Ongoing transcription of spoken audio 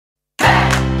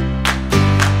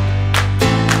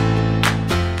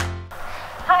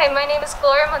Hi, my name is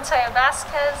Gloria Montoya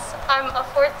Vazquez. I'm a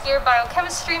fourth-year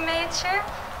biochemistry major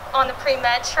on the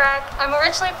pre-med track. I'm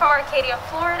originally from Arcadia,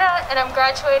 Florida, and I'm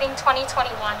graduating 2021.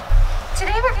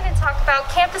 Today we're going to talk about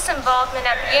campus involvement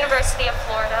at the University of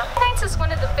Florida. Gator Nights is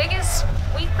one of the biggest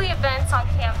weekly events on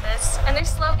campus, and their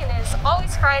slogan is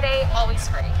always Friday, always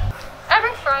free.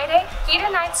 Every Friday, Gator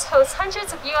Nights hosts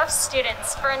hundreds of UF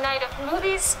students for a night of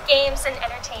movies, games, and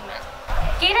entertainment.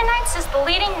 Gator Nights is the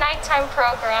leading nighttime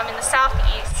program in the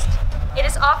Southeast. It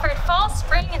is offered fall,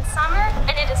 spring, and summer,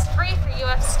 and it is free for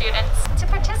UF students. To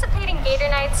participate in Gator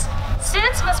Nights,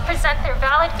 students must present their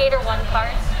valid Gator 1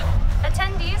 card.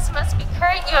 Attendees must be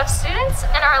current UF students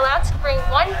and are allowed to bring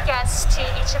one guest to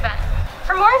each event.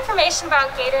 For more information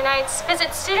about Gator Nights,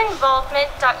 visit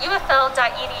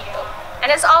studentinvolvement.ufl.edu.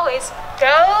 And as always,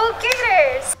 go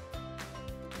Gators!